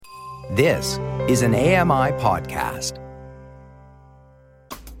This is an AMI podcast.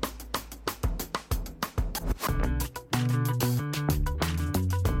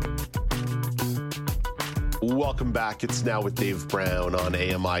 Welcome back. It's Now with Dave Brown on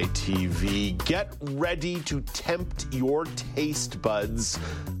AMI TV. Get ready to tempt your taste buds.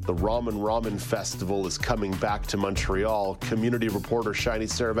 The Ramen Ramen Festival is coming back to Montreal. Community reporter Shaini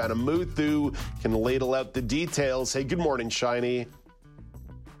Saravanamuthu can ladle out the details. Hey, good morning, Shaini.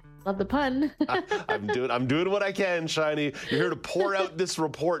 Love the pun. I'm doing what I can, Shaini. You're here to pour out this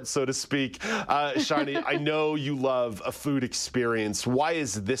report, so to speak. Shaini, I know you love a food experience. Why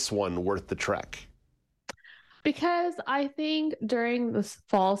is this one worth the trek? Because I think during this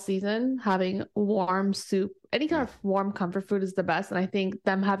fall season, having warm soup, any kind of warm comfort food is the best. And I think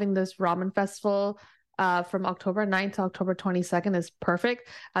them having this ramen festival from October 9th to October 22nd is perfect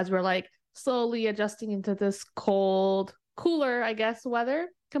as we're like slowly adjusting into this cold, cooler, I guess, weather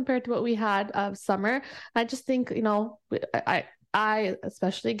compared to what we had of summer. I just think, you know, I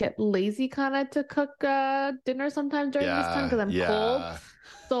especially get lazy kind of to cook dinner sometimes during this time because I'm cold.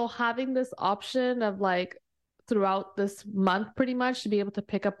 So having this option of like throughout this month pretty much to be able to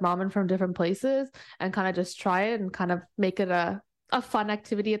pick up ramen from different places and kind of just try it and kind of make it a fun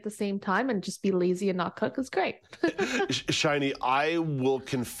activity at the same time and just be lazy and not cook is great. Shaini, I will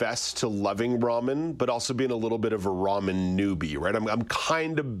confess to loving ramen, but also being a little bit of a ramen newbie, right? I'm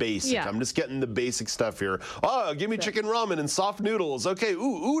kind of basic. Yeah. I'm just getting the basic stuff here. Oh, give me chicken ramen and soft noodles. Okay,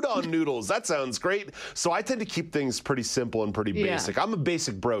 udon noodles. That sounds great. So I tend to keep things pretty simple and pretty basic. I'm a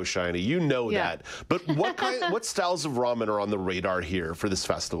basic bro, Shaini. You know that. But what styles of ramen are on the radar here for this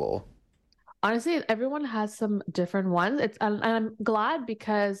festival? Honestly, everyone has some different ones. And I'm glad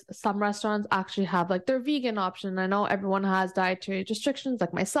because some restaurants actually have like their vegan option. I know everyone has dietary restrictions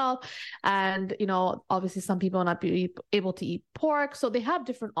like myself. And, you know, obviously some people will not be able to eat pork. So they have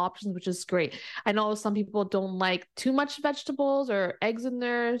different options, which is great. I know some people don't like too much vegetables or eggs in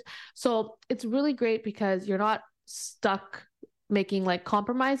theirs. So it's really great because you're not stuck making like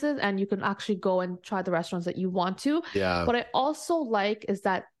compromises and you can actually go and try the restaurants that you want to. Yeah. What I also like is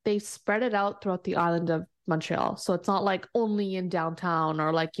that they spread it out throughout the island of Montreal. So it's not like only in downtown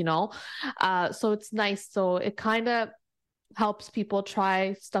or like, you know, so it's nice. So it kind of helps people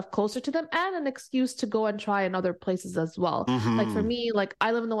try stuff closer to them and an excuse to go and try in other places as well. Mm-hmm. Like for me, like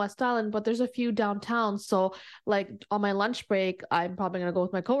I live in the West Island, but there's a few downtown. So like on my lunch break, I'm probably going to go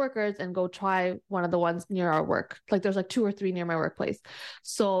with my coworkers and go try one of the ones near our work. Like there's like 2 or 3 near my workplace.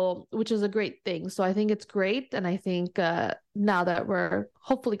 So, which is a great thing. So I think it's great. And I think now that we're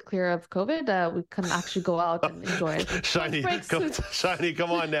hopefully clear of COVID, we can actually go out and enjoy it. Shaini,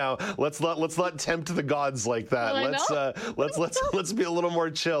 come on now. Let's not tempt the gods like that. Let's be a little more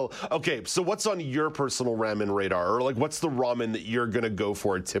chill. Okay, so what's on your personal ramen radar? Or like what's the ramen that you're gonna go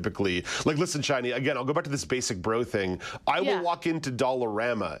for typically? Like listen, Shaini, again, I'll go back to this basic bro thing. I will walk into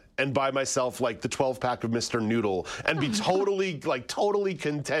Dollarama and buy myself like the 12-pack of Mr. Noodle and be totally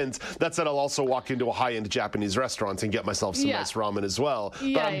content. That said, I'll also walk into a high-end Japanese restaurant and get myself some nice ramen as well.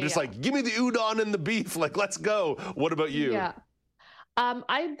 But I'm just like, give me the udon and the beef. Like, let's go. What about you? Yeah.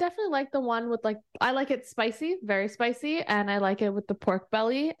 I definitely like the one with like, I like it spicy, very spicy. And I like it with the pork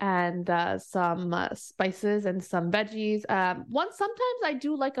belly and some spices and some veggies. Sometimes I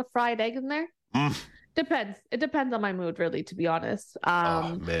do like a fried egg in there. Depends. It depends on my mood, really, to be honest.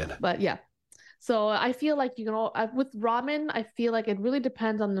 Oh, man. But yeah. So I feel like, you know, with ramen, I feel like it really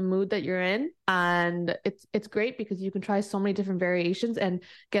depends on the mood that you're in. And it's great because you can try so many different variations and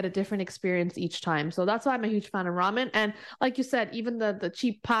get a different experience each time. So that's why I'm a huge fan of ramen. And like you said, even the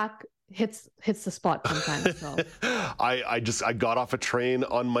cheap pack hits the spot sometimes. So. I got off a train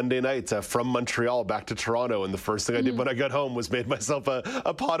on Monday night from Montreal back to Toronto, and the first thing I did when I got home was made myself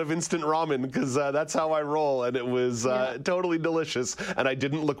a pot of instant ramen because that's how I roll, and it was totally delicious, and I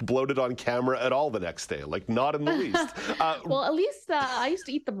didn't look bloated on camera at all the next day, like not in the least. Well, at least I used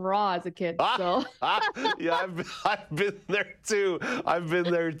to eat them raw as a kid. So. Yeah, I've been there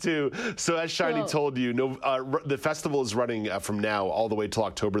too. So as Shaini told you, the festival is running from now all the way till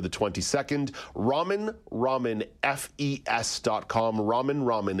October the 22nd. Ramen Ramen FES.com. Ramen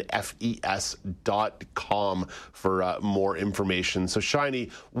Ramen FES.com for more information. So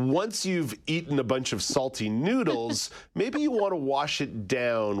Shaini, once you've eaten a bunch of salty noodles, maybe you want to wash it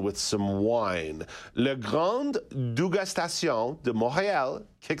down with some wine. Le Grande Dégustation de Montréal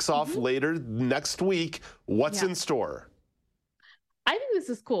kicks off later next week. What's in store? I think this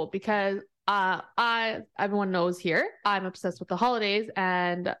is cool because everyone knows here, I'm obsessed with the holidays,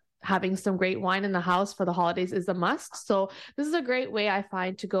 and having some great wine in the house for the holidays is a must. So this is a great way, I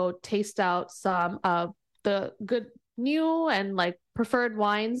find, to go taste out some of the good new and like preferred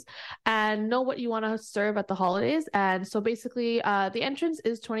wines and know what you want to serve at the holidays. And so basically the entrance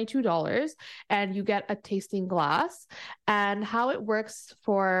is $22 and you get a tasting glass. And how it works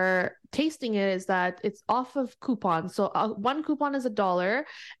for tasting it is that it's off of coupons. So one coupon is $1,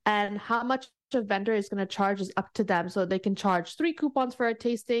 and how much a vendor is going to charge is up to them. So they can charge 3 coupons for a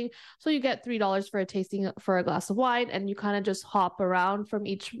tasting. So you get $3 for a tasting for a glass of wine, and you kind of just hop around from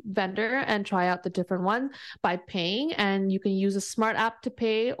each vendor and try out the different ones by paying. And you can use a smart app to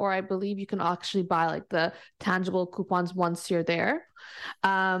pay, or I believe you can actually buy like the tangible coupons once you're there,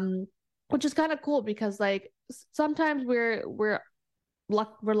 which is kind of cool because like sometimes we're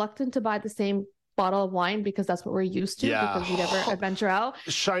reluctant to buy the same bottle of wine because that's what we're used to because we never adventure out.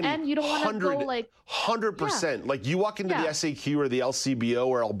 Shaini, and you don't want to go like 100%. Like you walk into the SAQ or the LCBO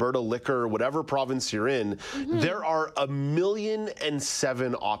or Alberta Liquor or whatever province you're in, there are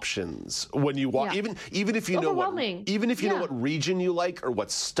 1,000,007 options when you walk. Even if you know what region you like or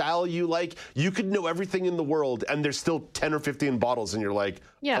what style you like, you could know everything in the world, and there's still 10 or 15 bottles, and you're like,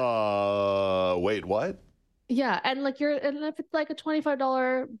 wait, what? Yeah, and like and if it's like a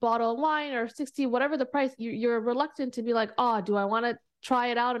 $25 bottle of wine or 60, whatever the price, you're reluctant to be like, oh, do I want to try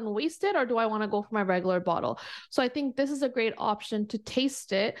it out and waste it, or do I want to go for my regular bottle? So I think this is a great option to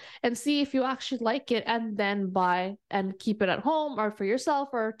taste it and see if you actually like it, and then buy and keep it at home or for yourself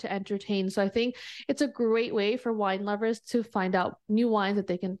or to entertain. So I think it's a great way for wine lovers to find out new wines that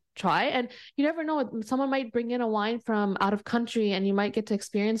they can try. And you never know, someone might bring in a wine from out of country and you might get to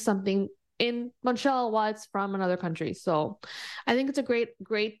experience something in Montreal while it's from another country. So I think it's a great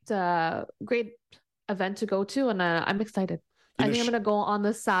event to go to, and I'm excited. I think I'm going to go on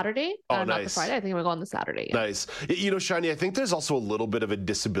the Saturday, not the Friday. I think I'm going to go on the Saturday. Yeah. Nice. You know, Shaini, I think there's also a little bit of a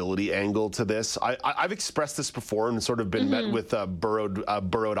disability angle to this. I've expressed this before and sort of been met with burrowed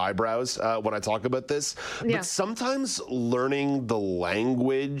eyebrows when I talk about this. But sometimes learning the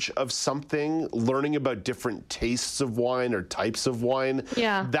language of something, learning about different tastes of wine or types of wine,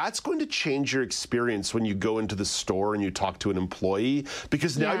 that's going to change your experience when you go into the store and you talk to an employee,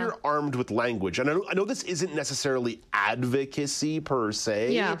 because now you're armed with language. And I know this isn't necessarily advocacy per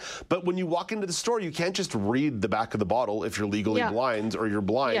se, but when you walk into the store, you can't just read the back of the bottle if you're legally blind or you're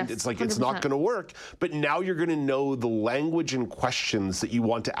blind. Yes, it's like 100%. It's not going to work. But now you're going to know the language and questions that you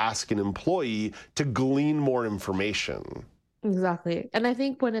want to ask an employee to glean more information. Exactly. And I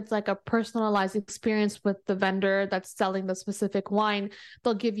think when it's like a personalized experience with the vendor that's selling the specific wine,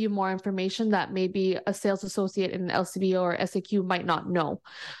 they'll give you more information that maybe a sales associate in an LCBO or SAQ might not know.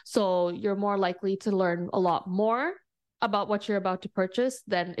 So you're more likely to learn a lot more about what you're about to purchase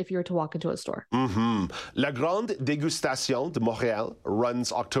than if you were to walk into a store. La Grande Dégustation de Montréal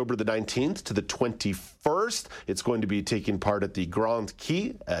runs October the 19th to the 21st. It's going to be taking part at the Grand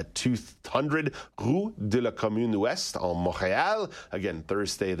Quai at 200 Rue de la Commune Ouest en Montréal. Again,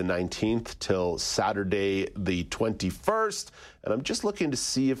 Thursday the 19th till Saturday the 21st. And I'm just looking to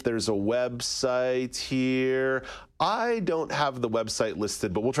see if there's a website here. I don't have the website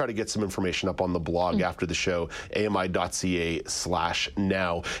listed, but we'll try to get some information up on the blog after the show, ami.ca/now.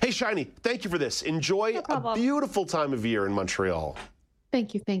 Hey, Shaini, thank you for this. Enjoy a beautiful time of year in Montreal.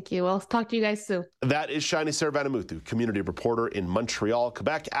 Thank you. I'll talk to you guys soon. That is Shaini Saravanamuthu, community reporter in Montreal,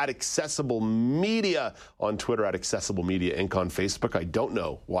 Quebec, at Accessible Media on Twitter, at Accessible Media Inc. on Facebook. I don't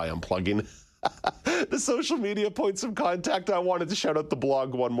know why I'm plugging the social media points of contact. I wanted to shout out the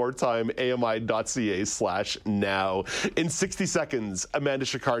blog one more time, ami.ca/now. In 60 seconds, Amanda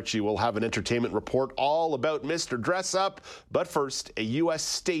Shikarchi will have an entertainment report all about Mr. Dress Up. But first, a U.S.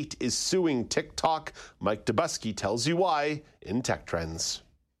 state is suing TikTok. Mike Dubusky tells you why in Tech Trends.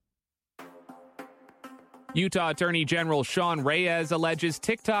 Utah Attorney General Sean Reyes alleges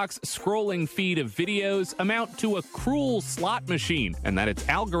TikTok's scrolling feed of videos amount to a cruel slot machine and that its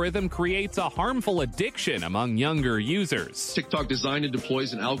algorithm creates a harmful addiction among younger users. TikTok designed and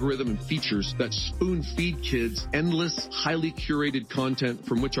deploys an algorithm and features that spoon-feed kids endless, highly curated content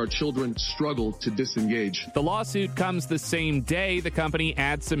from which our children struggle to disengage. The lawsuit comes the same day the company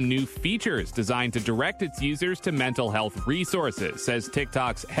adds some new features designed to direct its users to mental health resources, says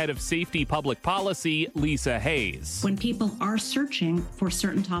TikTok's head of safety public policy, Lisa Hayes. When people are searching for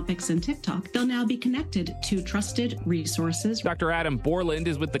certain topics in TikTok, they'll now be connected to trusted resources. Dr. Adam Borland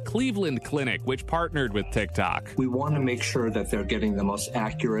is with the Cleveland Clinic, which partnered with TikTok. We want to make sure that they're getting the most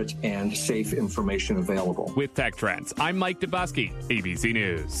accurate and safe information available. With Tech Trends, I'm Mike Dubusky, ABC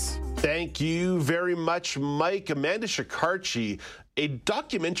News. Thank you very much, Mike. Amanda Shikarchi, a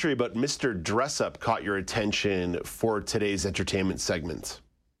documentary about Mr. Dress Up caught your attention for today's entertainment segment.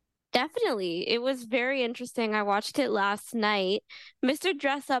 Definitely. It was very interesting. I watched it last night. Mr.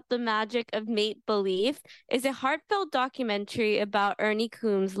 Dress Up, The Magic of Make Believe is a heartfelt documentary about Ernie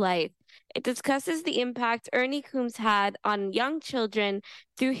Coombs' life. It discusses the impact Ernie Coombs had on young children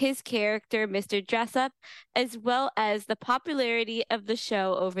through his character, Mr. Dress Up, as well as the popularity of the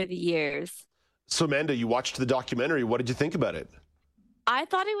show over the years. So, Amanda, you watched the documentary. What did you think about it? I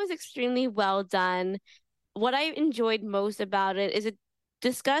thought it was extremely well done. What I enjoyed most about it is it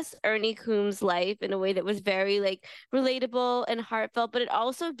discussed Ernie Coombs' life in a way that was very relatable and heartfelt, but it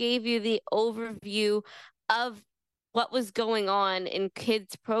also gave you the overview of what was going on in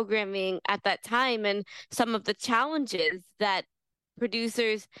kids programming at that time and some of the challenges that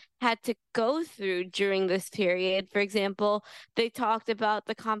producers had to go through during this period. For example, they talked about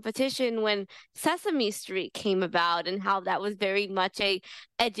the competition when Sesame Street came about and how that was very much a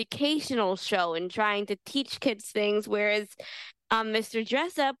educational show and trying to teach kids things, whereas Mr.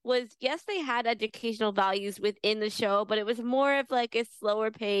 Dress Up was, yes, they had educational values within the show, but it was more of like a slower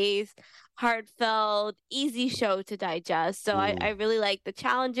pace, heartfelt, easy show to digest. So I really like the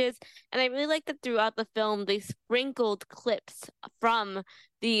challenges, and I really like that throughout the film they sprinkled clips from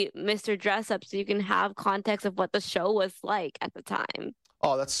the Mr. Dress Up so you can have context of what the show was like at the time.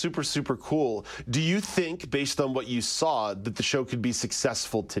 Oh, that's super, super cool. Do you think, based on what you saw, that the show could be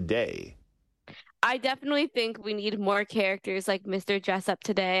successful today? I definitely think we need more characters like Mr. Dress Up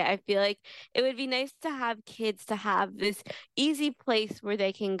today. I feel like it would be nice to have kids to have this easy place where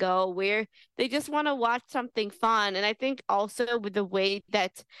they can go, where they just want to watch something fun. And I think also with the way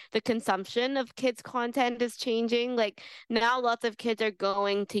that the consumption of kids' content is changing, like now lots of kids are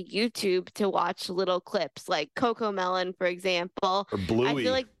going to YouTube to watch little clips, like Coco Melon, for example. Or Bluey. I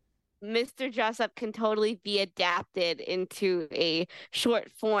feel like Mr. Dress Up can totally be adapted into a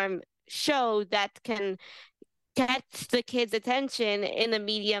short form show that can catch the kids' attention in the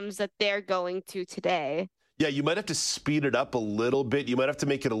mediums that they're going to today. Yeah, you might have to speed it up a little bit. You might have to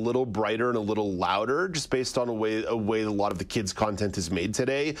make it a little brighter and a little louder, just based on a way a lot of the kids' content is made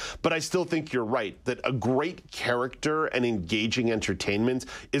today. But I still think you're right, that a great character and engaging entertainment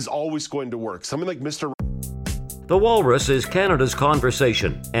is always going to work. Something like Mr. The Walrus is Canada's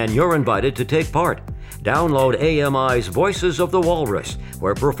conversation, and you're invited to take part. Download AMI's Voices of the Walrus,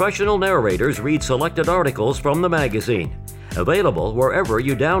 where professional narrators read selected articles from the magazine. Available wherever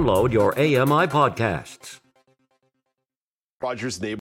you download your AMI podcasts. Roger's neighbor.